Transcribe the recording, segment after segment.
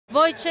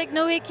Wojciech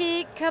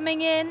Nowicki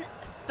coming in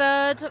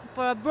third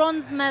for a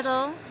bronze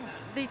medal,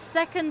 the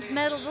second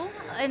medal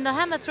in the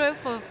hammer throw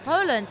for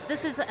Poland.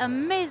 This is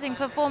amazing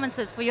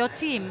performances for your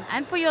team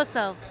and for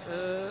yourself.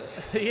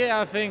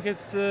 Yeah, I think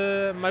it's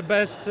my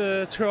best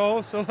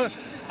throw, so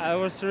I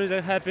was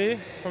really happy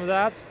from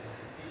that.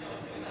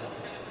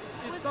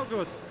 It's so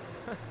good.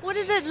 What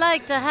is it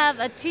like to have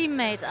a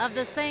teammate of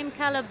the same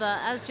caliber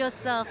as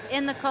yourself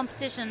in the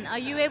competition? Are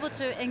you able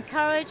to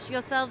encourage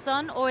yourselves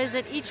on, or is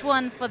it each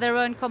one for their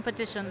own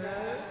competition?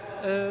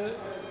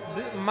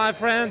 My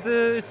friend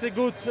is a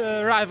good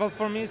rival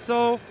for me,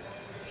 so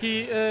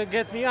he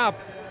get me up.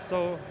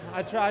 So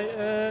I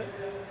try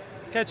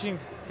catching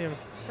him.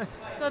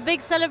 So big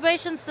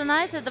celebrations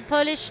tonight at the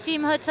Polish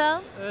team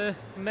hotel?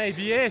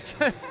 Maybe yes,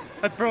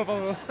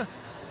 probably.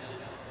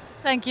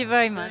 Thank you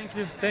very much. Thank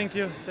you, thank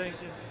you, thank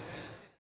you.